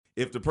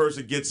if the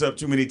person gets up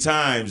too many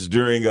times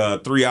during a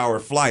 3-hour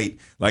flight,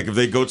 like if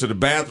they go to the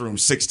bathroom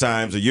 6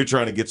 times and you're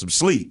trying to get some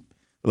sleep.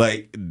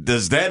 Like,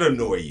 does that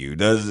annoy you?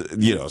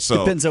 So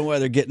depends on why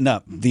they're getting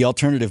up. The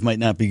alternative might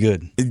not be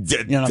good. You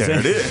know what I'm saying?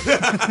 It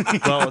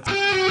is. Well,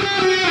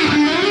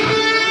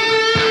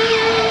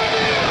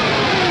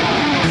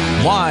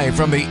 Live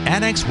from the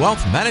Annex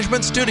Wealth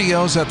Management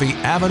Studios at the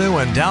Avenue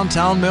in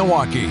downtown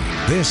Milwaukee,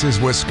 this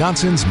is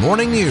Wisconsin's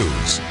Morning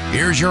News.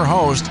 Here's your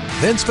host,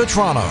 Vince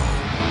Vitrano.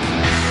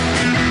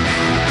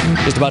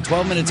 Just about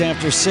 12 minutes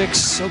after 6.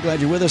 So glad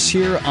you're with us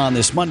here on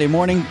this Monday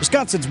morning.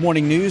 Wisconsin's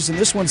Morning News, and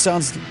this one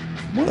sounds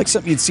more like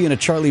something you'd see in a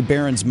Charlie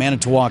Barron's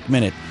Manitowoc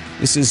Minute.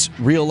 This is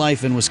real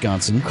life in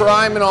Wisconsin.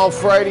 Crime and all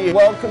Friday.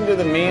 Welcome to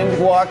the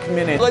Manitowoc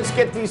Minute. Let's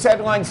get these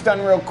headlines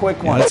done real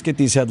quick. Let's get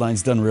these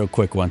headlines done real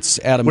quick once.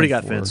 Adam, what do you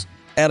got, Vince?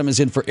 Adam is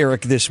in for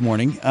Eric this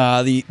morning.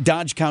 The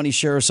Dodge County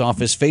Sheriff's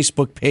Office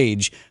Facebook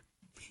page.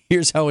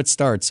 Here's how it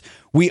starts.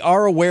 We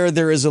are aware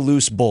there is a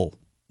loose bull.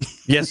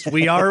 Yes,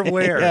 we are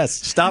aware. Yes.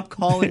 Stop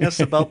calling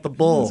us about the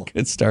bull. That's a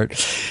good start.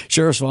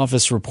 Sheriff's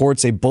Office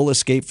reports a bull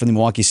escaped from the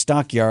Milwaukee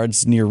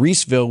Stockyards near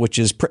Reeseville, which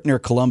is pretty near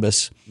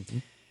Columbus. Mm-hmm.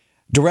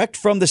 Direct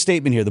from the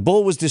statement here, the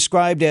bull was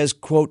described as,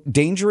 quote,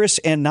 dangerous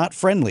and not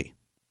friendly,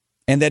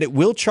 and that it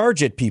will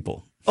charge at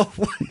people.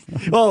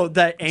 Oh,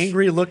 that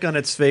angry look on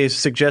its face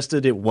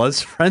suggested it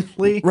was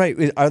friendly.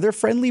 Right. Are there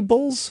friendly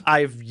bulls?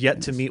 I've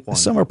yet to meet one.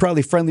 Some are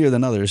probably friendlier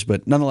than others,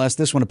 but nonetheless,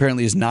 this one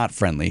apparently is not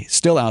friendly.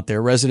 Still out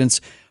there,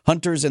 residents,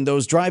 hunters, and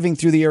those driving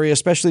through the area,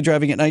 especially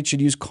driving at night,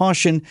 should use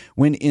caution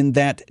when in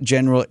that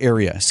general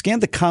area. Scan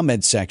the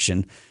comments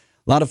section.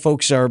 A lot of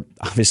folks are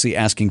obviously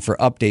asking for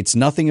updates.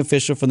 Nothing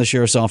official from the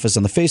Sheriff's Office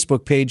on the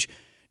Facebook page.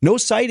 No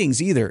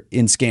sightings either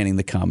in scanning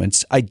the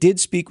comments. I did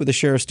speak with the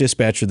Sheriff's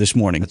dispatcher this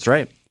morning. That's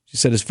right. She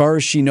said as far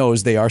as she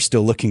knows, they are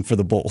still looking for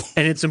the bull.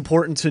 And it's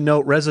important to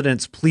note,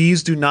 residents,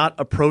 please do not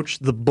approach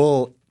the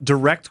bull.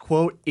 Direct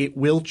quote, it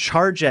will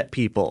charge at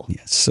people.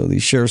 Yes, so the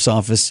Sheriff's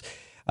Office,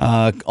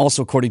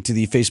 also according to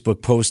the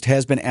Facebook post,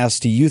 has been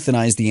asked to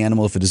euthanize the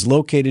animal if it is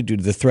located due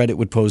to the threat it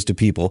would pose to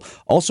people.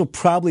 Also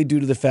probably due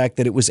to the fact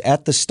that it was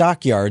at the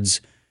stockyards,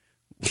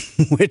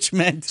 which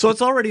meant... So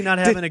it's already not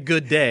having a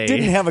good day.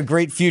 Didn't have a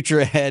great future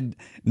ahead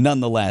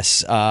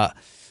nonetheless.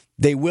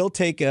 They will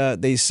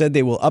they said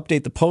they will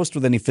update the post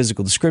with any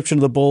physical description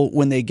of the bull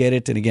when they get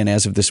it. And again,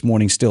 as of this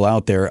morning, still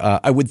out there.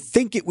 I would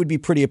think it would be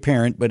pretty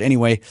apparent. But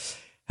anyway,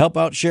 help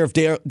out Sheriff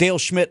Dale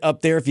Schmidt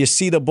up there. If you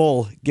see the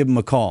bull, give him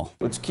a call.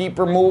 Let's keep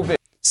her moving.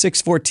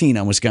 6:14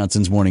 on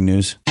Wisconsin's Morning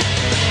News.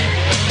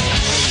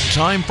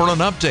 Time for an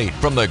update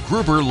from the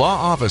Gruber Law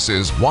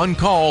Office's One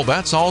Call,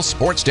 That's All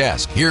Sports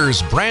Desk.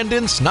 Here's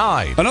Brandon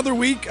Snide. Another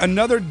week,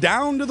 another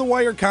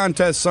down-to-the-wire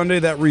contest Sunday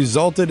that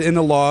resulted in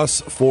a loss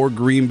for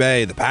Green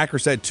Bay. The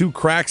Packers had 2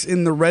 cracks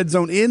in the red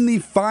zone in the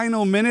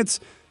final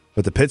minutes,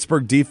 but the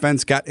Pittsburgh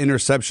defense got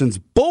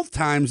interceptions both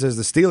times as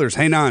the Steelers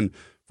hang on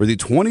for the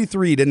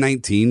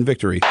 23-19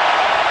 victory.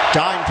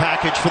 Dime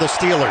package for the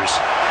Steelers.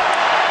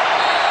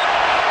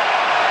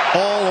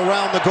 All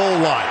around the goal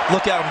line.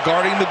 Look at him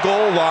guarding the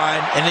goal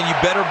line, and then you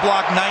better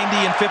block 90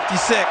 and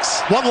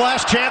 56. One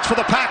last chance for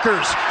the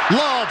Packers.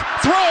 Love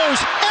throws,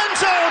 end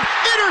zone,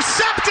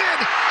 intercepted,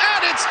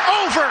 and it's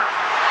over.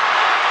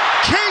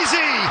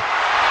 Casey,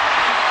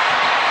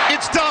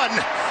 it's done.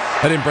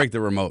 I didn't break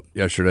the remote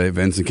yesterday,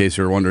 Vince, in case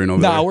you were wondering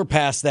over there. No, we're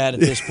past that at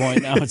this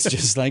point. Now it's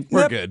just like,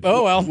 we're good.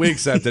 Oh, well. We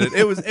accepted it.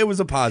 It was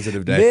a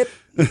positive day.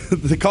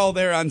 The call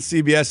there on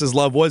CBS's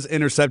Love was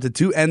intercepted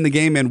to end the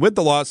game, and with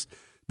the loss,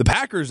 the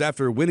Packers,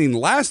 after winning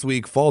last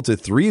week, fall to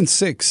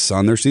 3-6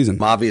 on their season.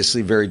 I'm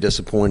obviously very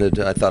disappointed.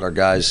 I thought our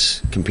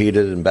guys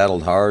competed and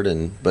battled hard,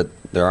 but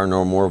there are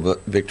no more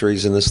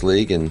victories in this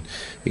league, and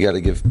you got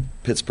to give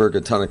Pittsburgh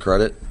a ton of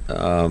credit.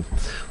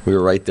 We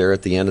were right there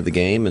at the end of the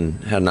game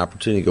and had an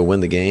opportunity to go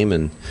win the game,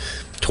 and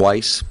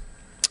twice.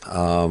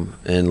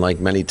 And like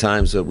many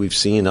times that we've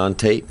seen on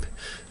tape,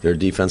 their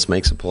defense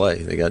makes a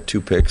play. They got 2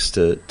 picks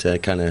to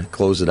kind of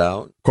close it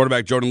out.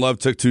 Quarterback Jordan Love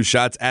took 2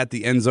 shots at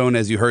the end zone.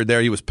 As you heard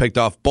there, he was picked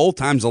off both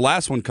times, the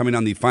last one coming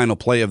on the final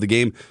play of the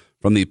game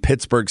from the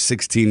Pittsburgh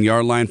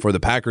 16-yard line for the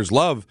Packers.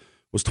 Love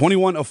was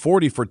 21 of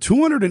 40 for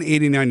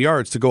 289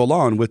 yards to go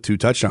along with 2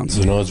 touchdowns.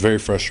 It's very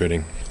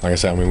frustrating. Like I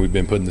said, we've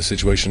been put in this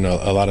situation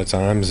a lot of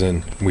times,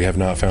 and we have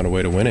not found a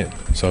way to win it.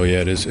 So, yeah,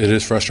 it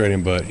is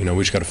frustrating, but, we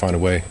just got to find a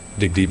way,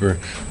 dig deeper.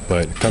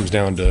 But it comes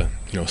down to,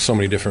 so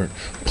many different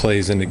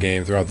plays in the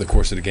game throughout the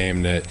course of the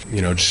game that,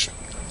 just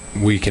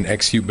we can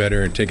execute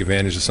better and take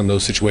advantage of some of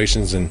those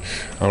situations. And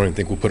I don't even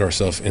think we'll put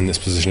ourselves in this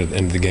position at the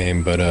end of the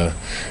game. But,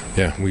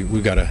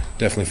 we've got to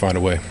definitely find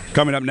a way.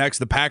 Coming up next,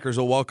 the Packers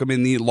will welcome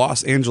in the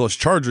Los Angeles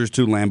Chargers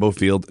to Lambeau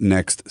Field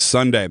next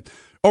Sunday.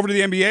 Over to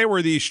the NBA,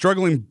 where the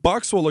struggling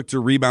Bucks will look to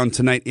rebound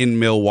tonight in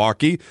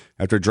Milwaukee.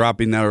 After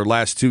dropping their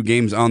last 2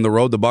 games on the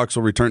road, the Bucks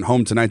will return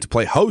home tonight to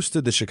play host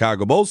to the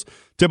Chicago Bulls.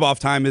 Tip-off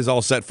time is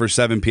all set for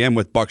 7 p.m.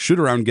 with Bucks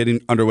shoot-around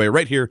getting underway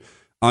right here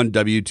on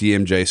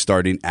WTMJ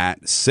starting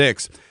at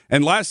 6.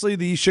 And lastly,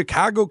 the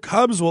Chicago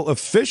Cubs will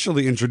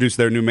officially introduce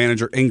their new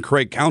manager in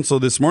Craig Counsell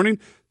this morning.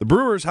 The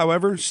Brewers,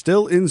 however,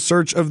 still in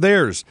search of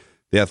theirs.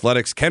 The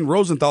Athletics' Ken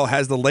Rosenthal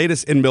has the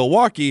latest in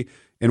Milwaukee,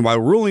 and while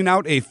ruling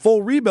out a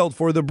full rebuild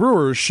for the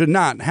Brewers should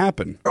not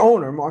happen. Our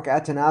owner, Mark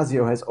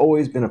Attanasio, has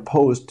always been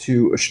opposed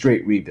to a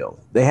straight rebuild.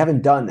 They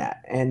haven't done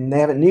that, and they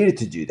haven't needed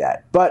to do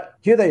that. But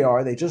here they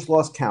are. They just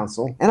lost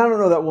counsel. And I don't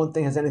know that one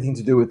thing has anything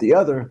to do with the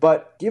other,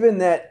 but given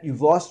that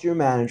you've lost your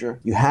manager,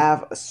 you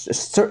have a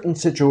certain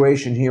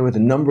situation here with a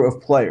number of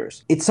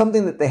players, it's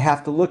something that they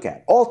have to look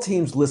at. All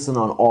teams listen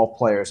on all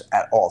players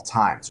at all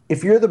times.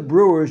 If you're the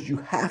Brewers, you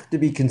have to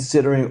be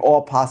considering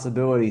all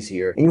possibilities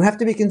here, and you have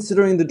to be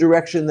considering the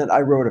direction that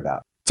I wrote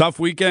about. Tough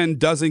weekend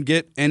doesn't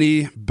get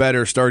any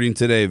better starting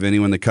today, Vinny,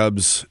 when the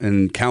Cubs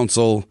and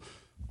Council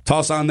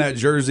toss on that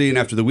jersey. And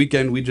after the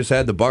weekend we just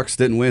had, the Bucks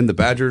didn't win. The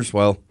Badgers,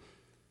 well,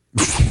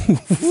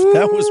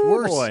 that was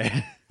worse.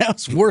 Boy. That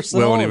was worse than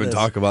we all won't of even this.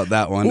 talk about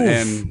that one.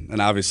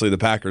 And obviously the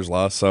Packers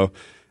lost. So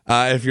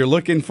if you're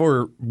looking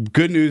for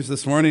good news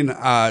this morning,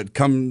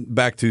 come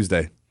back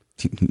Tuesday.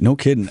 No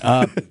kidding.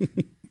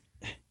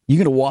 You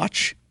going to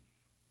watch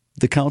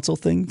the Council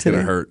thing today?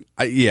 It's going to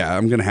hurt. Yeah,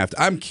 I'm going to have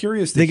to. I'm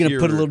curious to They're going to hear.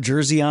 put a little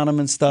jersey on him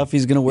and stuff.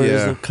 He's going to wear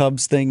his little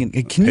Cubs thing. And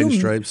can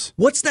Pinstripes.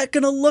 What's that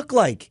going to look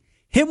like?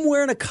 Him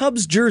wearing a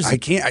Cubs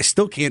jersey. I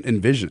still can't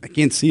envision. I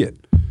can't see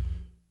it.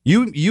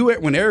 You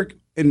when Eric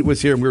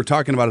was here and we were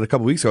talking about it a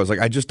couple weeks ago, I was like,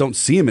 I just don't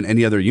see him in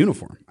any other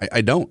uniform.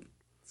 I don't.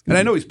 And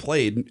I know he's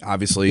played,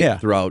 obviously,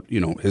 throughout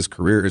his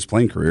career, his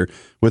playing career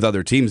with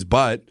other teams.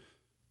 But,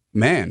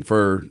 man,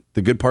 for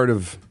the good part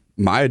of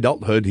my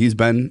adulthood, he's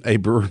been a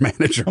Brewer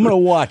manager. I'm going to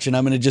watch, and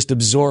I'm going to just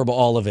absorb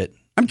all of it.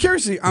 I'm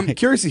curious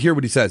to hear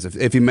what he says,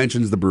 if he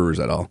mentions the Brewers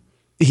at all.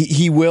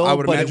 He will, I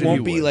would but it imagine won't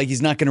he be would. like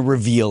he's not going to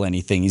reveal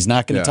anything. He's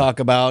not going to talk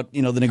about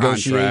the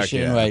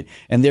negotiation, right?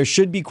 And there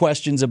should be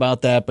questions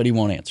about that, but he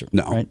won't answer.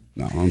 No, right?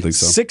 No, I don't think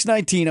so.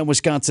 6:19 on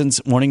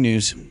Wisconsin's Morning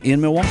News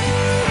in Milwaukee.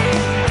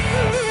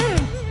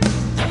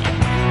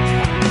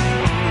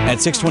 At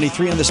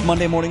 6:23 on this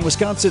Monday morning,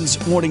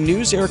 Wisconsin's Morning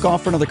News. Eric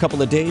off for another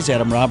couple of days.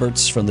 Adam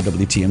Roberts from the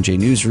WTMJ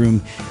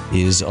Newsroom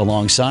is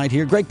alongside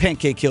here. Greg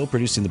Pancake Hill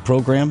producing the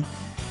program.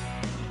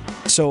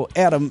 So,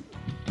 Adam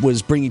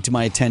was bringing to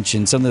my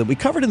attention something that we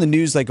covered in the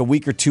news like a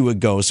week or two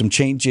ago, some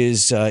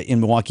changes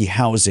in Milwaukee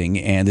housing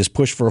and this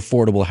push for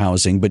affordable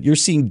housing, but you're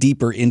seeing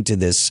deeper into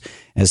this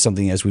as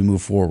something as we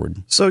move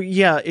forward. So,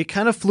 yeah, it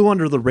kind of flew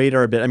under the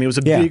radar a bit. I mean, it was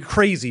a big,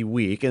 crazy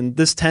week, and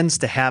this tends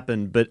to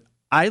happen, but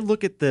I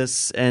look at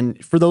this,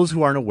 and for those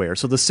who aren't aware,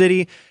 so the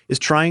city is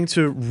trying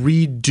to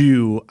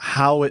redo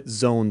how it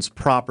zones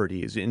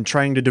properties and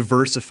trying to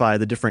diversify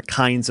the different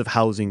kinds of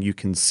housing you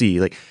can see.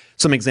 Like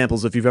some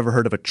examples, if you've ever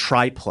heard of a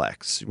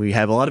triplex, we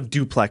have a lot of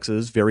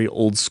duplexes, very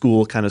old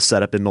school kind of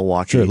setup in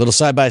Milwaukee. Sure, a little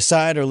side by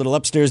side or a little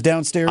upstairs,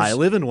 downstairs. I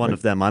live in one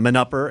of them. I'm an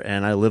upper,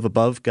 and I live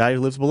above a guy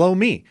who lives below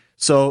me.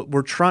 So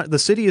the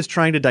city is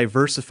trying to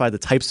diversify the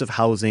types of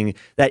housing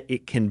that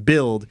it can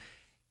build,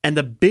 and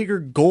the bigger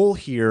goal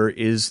here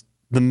is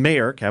the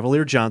mayor,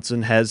 Cavalier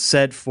Johnson, has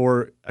said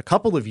for a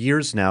couple of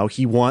years now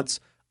he wants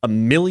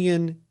 1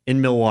 million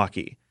in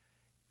Milwaukee.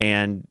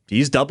 And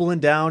he's doubling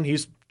down.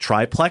 He's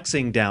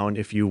triplexing down,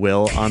 if you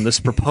will, on this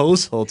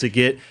proposal to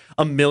get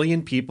 1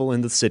 million people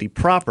in the city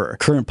proper.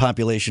 Current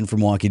population for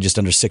Milwaukee just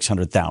under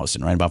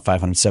 600,000, right? About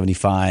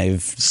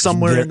 575.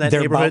 Somewhere in that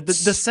neighborhood. The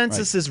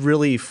census is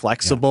really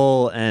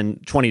flexible, and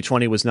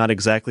 2020 was not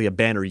exactly a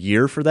banner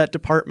year for that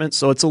department,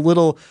 so it's a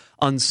little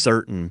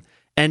uncertain.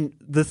 And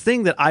the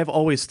thing that I've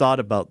always thought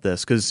about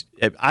this, because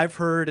I've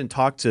heard and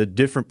talked to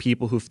different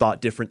people who've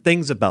thought different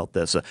things about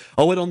this.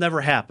 Oh, it'll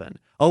never happen.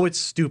 Oh, it's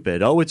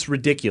stupid. Oh, it's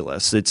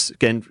ridiculous. It's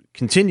again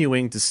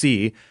continuing to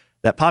see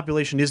that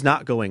population is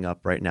not going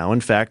up right now.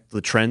 In fact,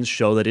 the trends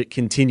show that it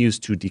continues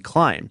to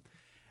decline.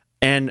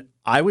 And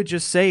I would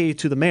just say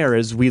to the mayor,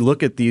 as we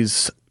look at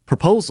these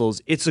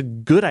proposals, it's a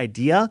good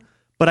idea,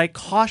 but I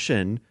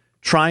caution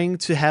trying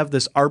to have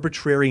this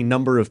arbitrary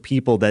number of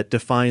people that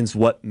defines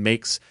what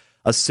makes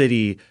a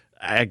city,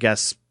 I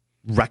guess,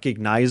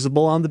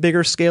 recognizable on the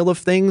bigger scale of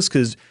things,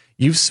 because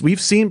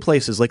we've seen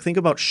places like, think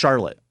about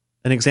Charlotte,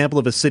 an example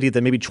of a city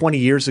that maybe 20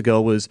 years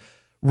ago was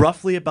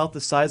roughly about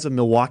the size of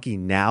Milwaukee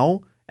now,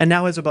 and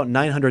now has about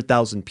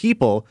 900,000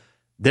 people.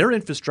 Their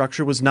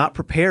infrastructure was not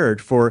prepared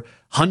for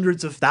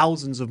hundreds of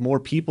thousands of more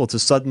people to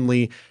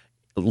suddenly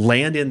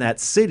land in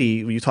that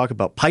city. You talk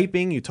about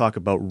piping, you talk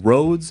about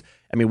roads.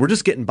 I mean, we're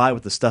just getting by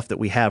with the stuff that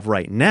we have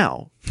right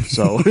now.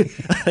 So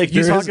like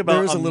you talk about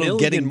there's a little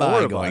getting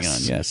by going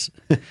on, yes.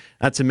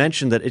 Not to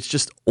mention that it's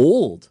just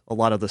old, a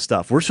lot of the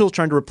stuff. We're still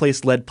trying to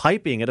replace lead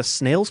piping at a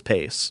snail's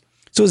pace.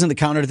 So isn't the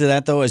counter to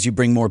that, though, as you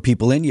bring more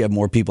people in, you have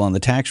more people on the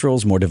tax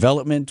rolls, more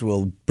development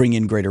will bring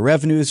in greater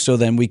revenues, so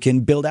then we can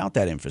build out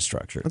that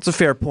infrastructure. That's a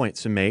fair point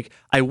to make.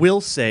 I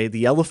will say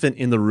the elephant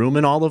in the room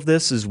in all of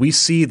this is we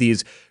see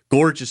these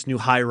gorgeous new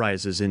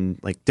high-rises in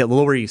like the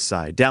Lower East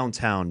Side,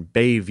 downtown,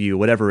 Bayview,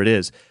 whatever it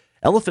is.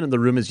 Elephant in the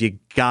room is you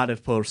got to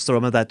put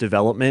some of that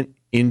development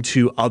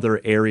into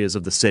other areas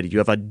of the city. You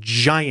have a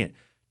giant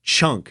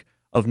chunk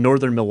of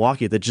northern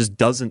Milwaukee that just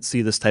doesn't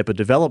see this type of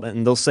development.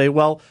 And they'll say,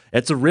 well,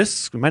 it's a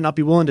risk we might not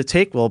be willing to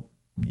take. Well,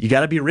 you got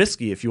to be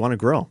risky if you want to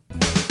grow.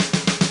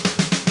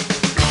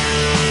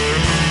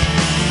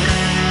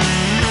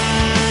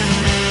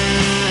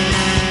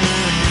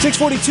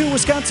 642,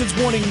 Wisconsin's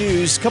Morning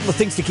News. A couple of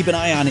things to keep an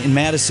eye on in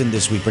Madison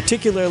this week,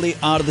 particularly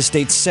out of the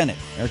state Senate.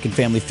 American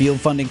Family Field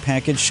Funding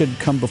package should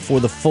come before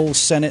the full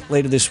Senate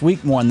later this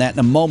week. More on that in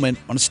a moment.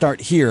 I want to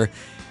start here.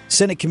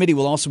 Senate committee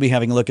will also be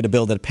having a look at a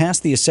bill that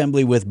passed the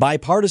Assembly with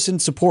bipartisan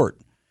support,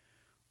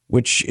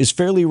 which is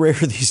fairly rare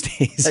these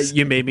days.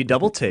 You made me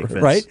double take,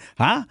 Vince. Right?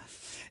 Huh?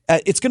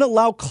 It's going to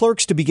allow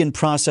clerks to begin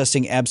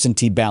processing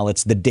absentee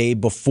ballots the day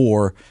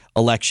before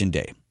Election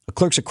Day.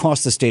 Clerks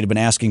across the state have been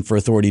asking for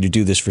authority to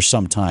do this for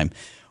some time.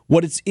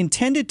 What it's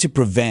intended to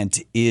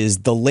prevent is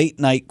the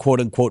late-night,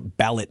 quote-unquote,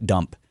 ballot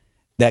dump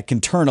that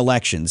can turn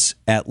elections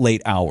at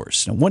late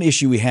hours. Now, one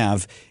issue we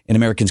have in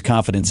Americans'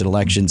 confidence in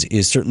elections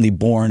is certainly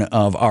born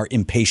of our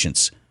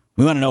impatience.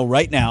 We want to know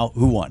right now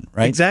who won,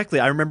 right? Exactly.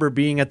 I remember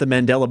being at the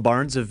Mandela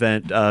Barnes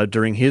event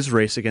during his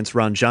race against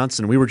Ron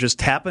Johnson. We were just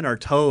tapping our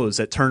toes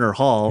at Turner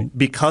Hall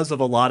because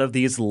of a lot of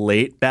these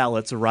late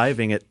ballots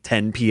arriving at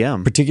 10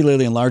 p.m.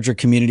 Particularly in larger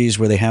communities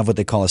where they have what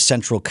they call a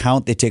central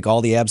count. They take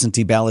all the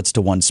absentee ballots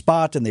to one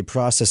spot and they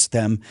process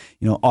them,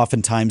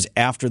 oftentimes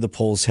after the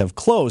polls have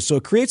closed. So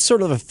it creates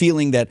sort of a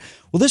feeling that,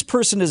 well, this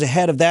person is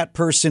ahead of that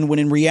person, when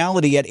in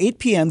reality at 8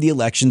 p.m. the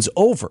election's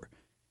over.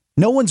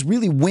 No one's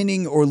really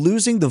winning or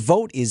losing. The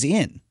vote is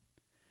in.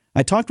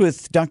 I talked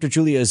with Dr.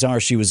 Julia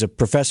Azar. She was a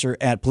professor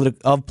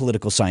of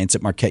political science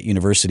at Marquette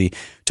University.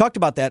 Talked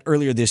about that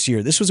earlier this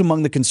year. This was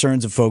among the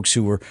concerns of folks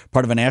who were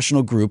part of a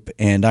national group,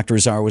 and Dr.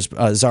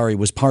 Azari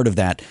was part of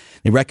that.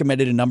 They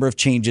recommended a number of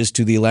changes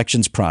to the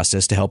elections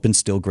process to help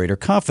instill greater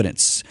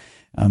confidence.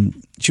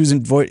 She was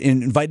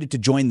invited to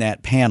join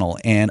that panel,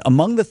 and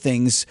among the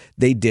things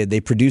they did,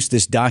 they produced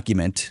this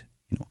document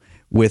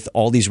with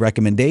all these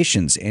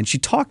recommendations. And she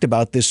talked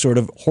about this sort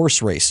of horse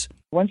race.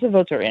 Once the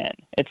votes are in,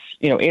 it's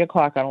 8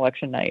 o'clock on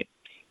election night,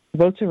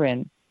 votes are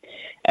in,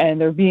 and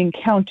they're being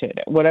counted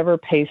at whatever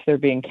pace they're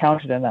being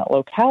counted in that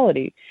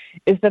locality,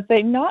 is that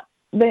the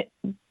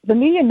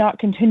media not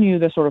continue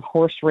the sort of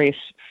horse race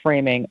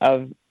framing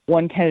of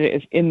one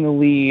candidate is in the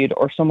lead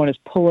or someone is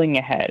pulling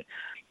ahead,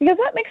 because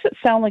that makes it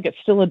sound like it's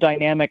still a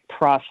dynamic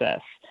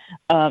process,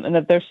 and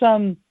that there's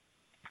some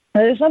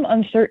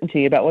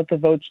uncertainty about what the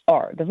votes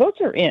are. The votes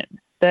are in.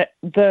 That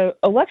the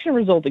election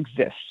result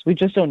exists. We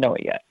just don't know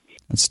it yet.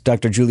 That's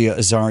Dr. Julia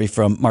Azari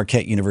from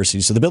Marquette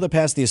University. So the bill that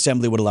passed the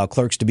Assembly would allow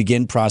clerks to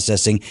begin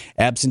processing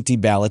absentee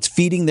ballots,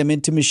 feeding them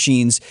into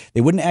machines. They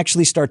wouldn't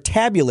actually start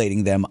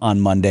tabulating them on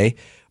Monday,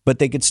 but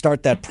they could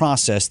start that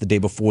process the day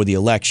before the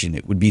election.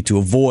 It would be to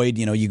avoid,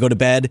 you go to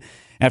bed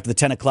after the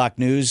 10 o'clock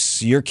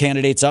news, your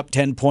candidate's up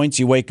 10 points.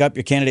 You wake up,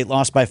 your candidate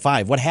lost by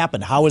 5. What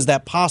happened? How is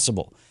that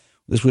possible?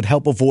 This would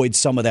help avoid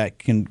some of that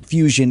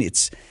confusion.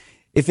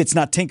 If it's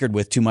not tinkered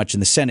with too much in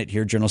the Senate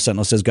here, Journal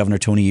Sentinel says Governor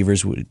Tony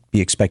Evers would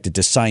be expected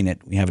to sign it.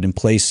 We have it in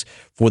place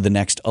for the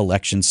next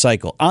election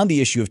cycle. On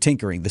the issue of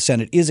tinkering, the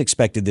Senate is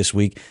expected this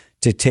week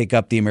to take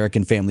up the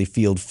American Family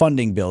Field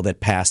Funding bill that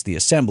passed the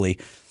Assembly.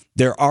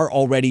 There are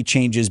already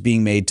changes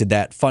being made to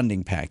that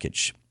funding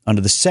package.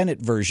 Under the Senate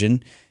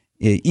version,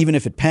 even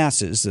if it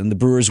passes, then the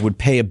Brewers would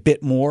pay a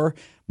bit more.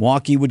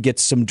 Milwaukee would get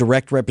some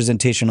direct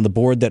representation on the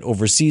board that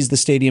oversees the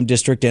stadium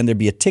district, and there'd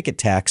be a ticket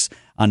tax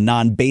on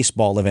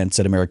non-baseball events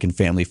at American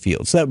Family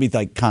Field. So that would be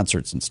like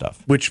concerts and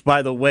stuff. Which,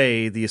 by the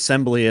way, the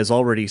Assembly has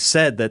already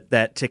said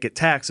that ticket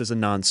tax is a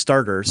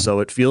non-starter,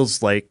 so it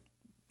feels like,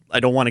 I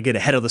don't want to get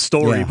ahead of the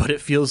story, but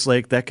it feels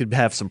like that could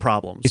have some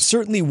problems. It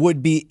certainly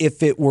would be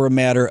if it were a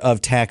matter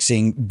of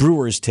taxing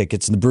Brewers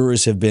tickets, and the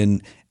Brewers have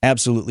been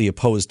absolutely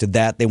opposed to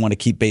that. They want to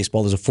keep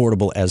baseball as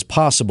affordable as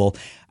possible.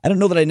 I don't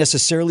know that I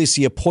necessarily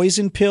see a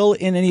poison pill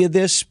in any of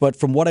this, but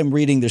from what I'm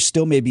reading, there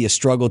still may be a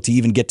struggle to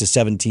even get to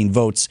 17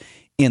 votes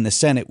in the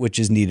Senate, which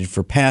is needed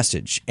for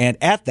passage. And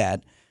at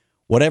that,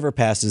 whatever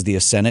passes the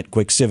Senate,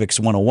 quick civics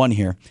 101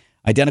 here,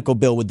 identical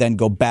bill would then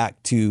go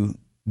back to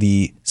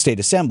the state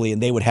assembly,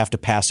 and they would have to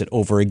pass it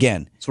over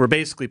again. So we're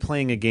basically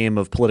playing a game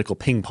of political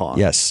ping pong.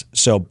 Yes.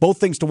 So both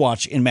things to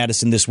watch in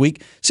Madison this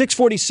week.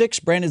 646,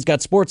 Brandon's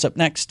got sports up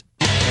next.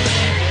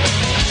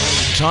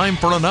 Time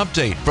for an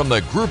update from the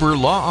Gruber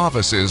Law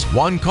Office's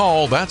One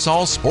Call, That's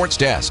All Sports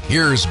Desk.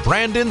 Here's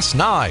Brandon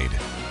Snide.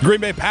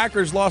 Green Bay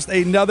Packers lost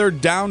another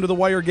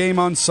down-to-the-wire game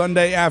on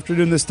Sunday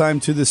afternoon, this time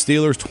to the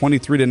Steelers,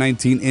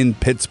 23-19 in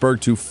Pittsburgh,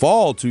 to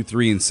fall to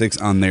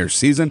 3-6 on their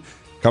season.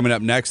 Coming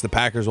up next, the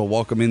Packers will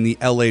welcome in the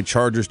LA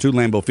Chargers to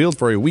Lambeau Field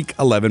for a Week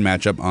 11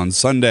 matchup on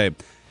Sunday.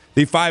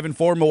 The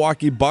 5-4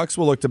 Milwaukee Bucks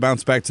will look to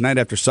bounce back tonight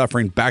after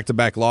suffering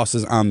back-to-back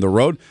losses on the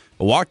road.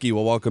 Milwaukee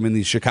will welcome in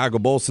the Chicago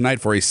Bulls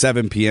tonight for a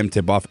 7 p.m.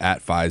 tip-off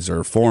at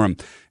Fiserv Forum.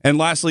 And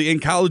lastly,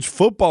 in college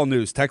football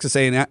news, Texas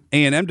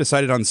A&M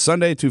decided on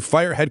Sunday to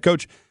fire head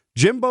coach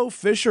Jimbo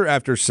Fisher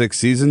after 6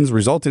 seasons,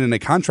 resulting in a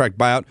contract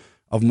buyout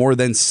of more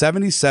than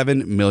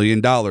 $77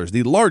 million,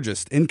 the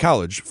largest in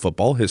college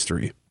football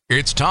history.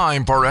 It's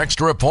time for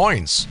Extra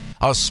Points,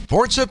 a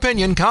sports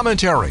opinion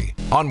commentary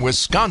on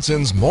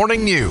Wisconsin's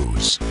Morning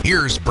News.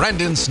 Here's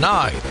Brendan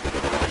Snide.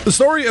 The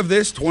story of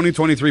this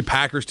 2023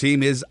 Packers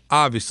team is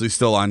obviously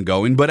still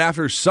ongoing, but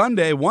after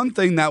Sunday, one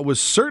thing that was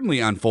certainly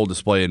on full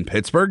display in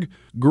Pittsburgh,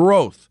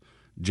 growth.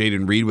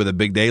 Jaden Reed with a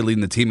big day,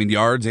 leading the team in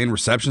yards and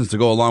receptions to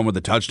go along with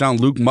the touchdown.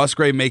 Luke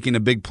Musgrave making a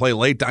big play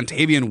late.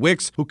 Dontavian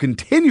Wicks, who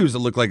continues to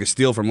look like a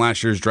steal from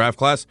last year's draft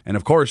class. And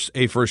of course,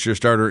 a first-year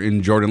starter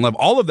in Jordan Love.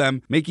 All of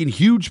them making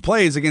huge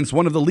plays against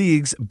one of the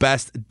league's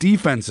best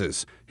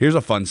defenses. Here's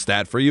a fun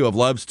stat for you. Of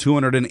Love's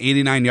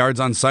 289 yards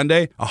on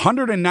Sunday,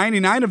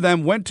 199 of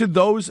them went to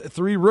those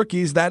three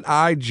rookies that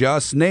I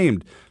just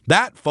named.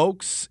 That,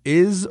 folks,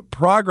 is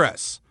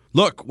progress.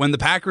 Look, when the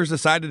Packers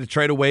decided to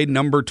trade away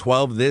number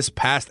 12 this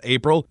past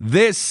April,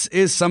 this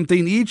is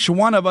something each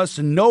one of us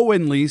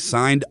knowingly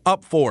signed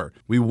up for.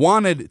 We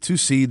wanted to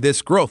see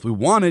this growth. We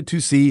wanted to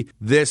see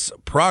this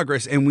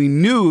progress, and we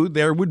knew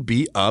there would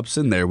be ups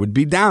and there would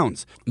be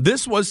downs.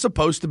 This was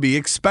supposed to be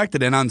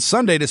expected, and on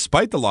Sunday,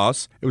 despite the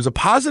loss, it was a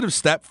positive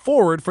step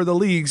forward for the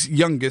league's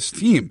youngest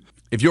team.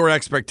 If your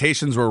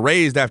expectations were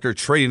raised after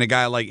trading a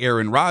guy like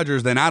Aaron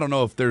Rodgers, then I don't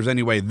know if there's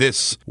any way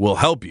this will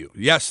help you.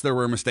 Yes, there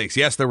were mistakes.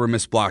 Yes, there were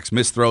missed blocks,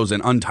 missed throws,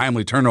 and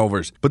untimely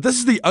turnovers. But this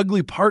is the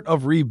ugly part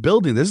of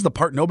rebuilding. This is the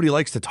part nobody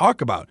likes to talk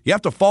about. You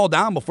have to fall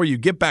down before you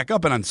get back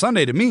up. And on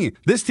Sunday, to me,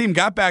 this team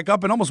got back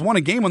up and almost won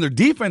a game when their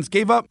defense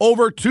gave up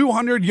over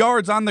 200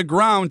 yards on the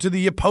ground to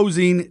the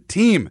opposing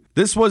team.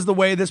 This was the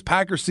way this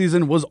Packers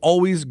season was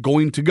always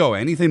going to go.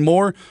 Anything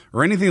more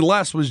or anything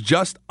less was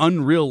just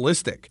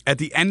unrealistic. At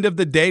the end of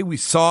the day,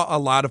 we saw a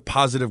lot of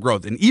positive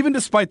growth. And even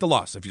despite the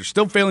loss, if you're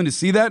still failing to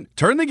see that,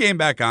 turn the game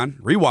back on,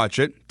 rewatch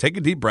it, take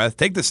a deep breath,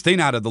 take the sting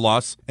out of the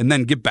loss, and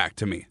then get back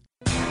to me.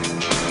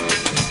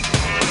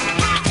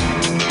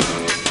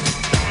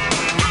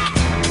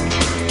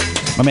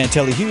 My man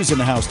Telly Hughes in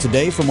the house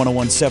today from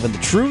 101.7 The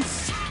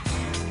Truth.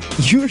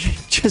 You're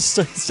just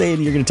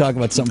saying you're going to talk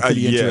about something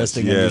pretty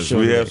interesting on the show.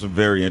 We today. have some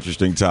very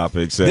interesting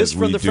topics. This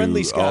from the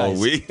Friendly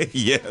Skies.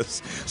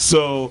 Yes.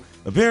 So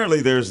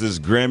apparently there's this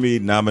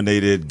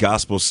Grammy-nominated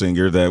gospel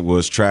singer that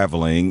was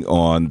traveling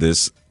on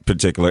this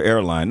particular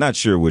airline. Not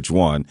sure which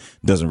one.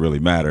 Doesn't really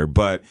matter.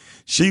 But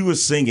she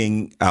was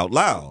singing out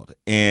loud.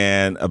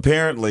 And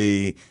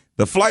apparently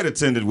the flight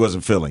attendant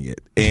wasn't feeling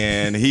it.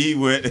 And he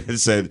went and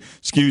said,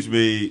 "Excuse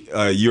me,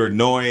 you're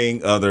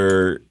annoying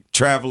other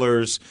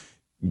travelers.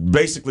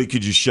 Basically,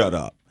 could you shut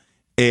up?"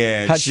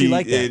 And how'd she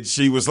like that? And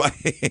she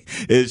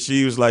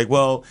was like,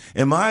 "Well,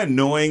 am I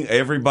annoying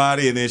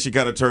everybody?" And then she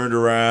kind of turned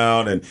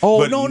around and,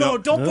 no,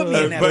 don't put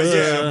me in that.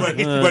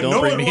 But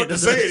no one wanted to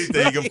say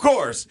anything. Of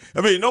course,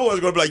 I mean, no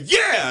one's going to be like,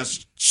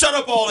 "Yes, shut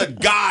up, all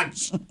that God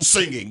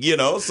singing," you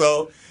know.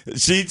 So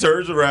she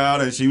turns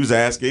around and she was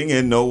asking,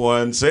 and no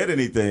one said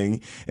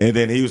anything. And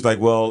then he was like,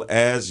 "Well,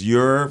 as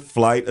your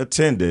flight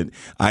attendant,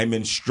 I'm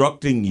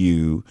instructing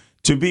you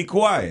to be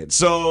quiet."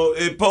 So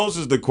it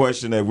poses the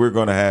question that we're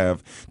going to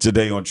have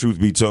today on Truth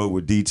Be Told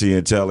with DT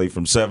and Telly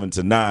from 7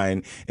 to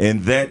 9.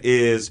 And that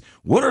is,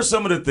 what are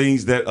some of the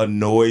things that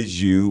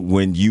annoys you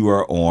when you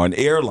are on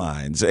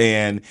airlines?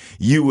 And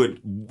you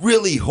would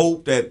really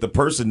hope that the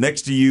person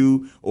next to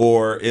you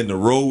or in the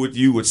row with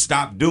you would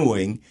stop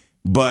doing,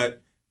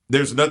 but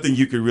there's nothing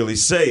you can really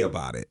say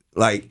about it.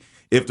 Like,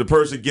 if the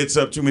person gets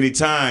up too many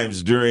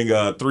times during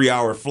a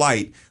 3-hour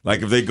flight,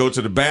 like if they go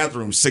to the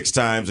bathroom 6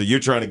 times and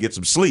you're trying to get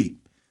some sleep,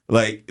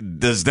 like,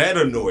 does that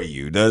annoy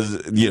you?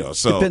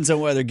 So depends on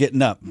why they're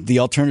getting up. The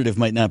alternative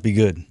might not be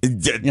good.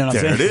 You know what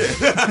I'm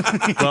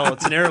saying? Well,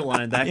 it's an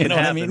airline. That can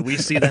happen. I mean? We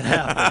see that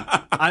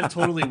happen. I'm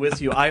totally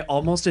with you. I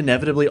almost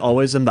inevitably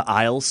always am the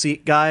aisle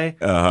seat guy.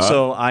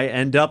 So I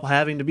end up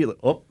having to be like,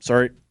 "Oh,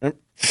 sorry."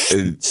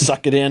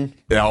 Suck it in.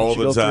 All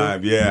the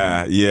time.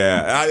 Yeah.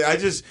 I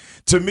just,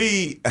 to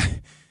me,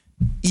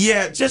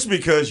 just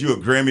because you're a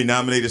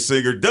Grammy-nominated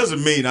singer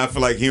doesn't mean I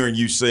feel like hearing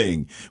you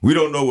sing. We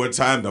don't know what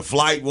time the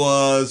flight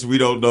was. We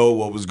don't know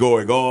what was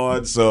going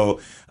on. So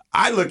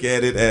I look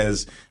at it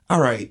as,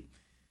 all right,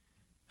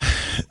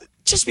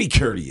 just be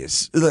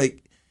courteous.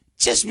 Like,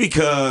 just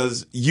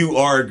because you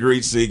are a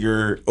great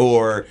singer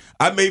or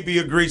I may be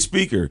a great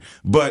speaker,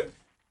 but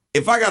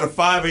if I got a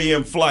 5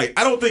 a.m. flight,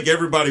 I don't think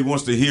everybody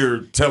wants to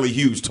hear Telly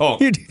Hughes talk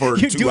for 2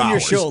 hours. You're doing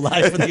your show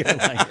live for the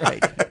airline,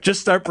 right?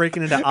 Just start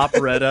breaking into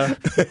operetta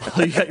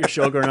while you got your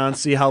show going on.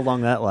 See how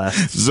long that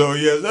lasts. So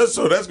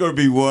that's going to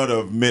be one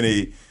of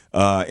many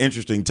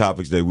interesting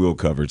topics that we'll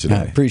cover today.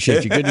 I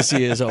appreciate you. Good to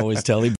see you as always, Telly.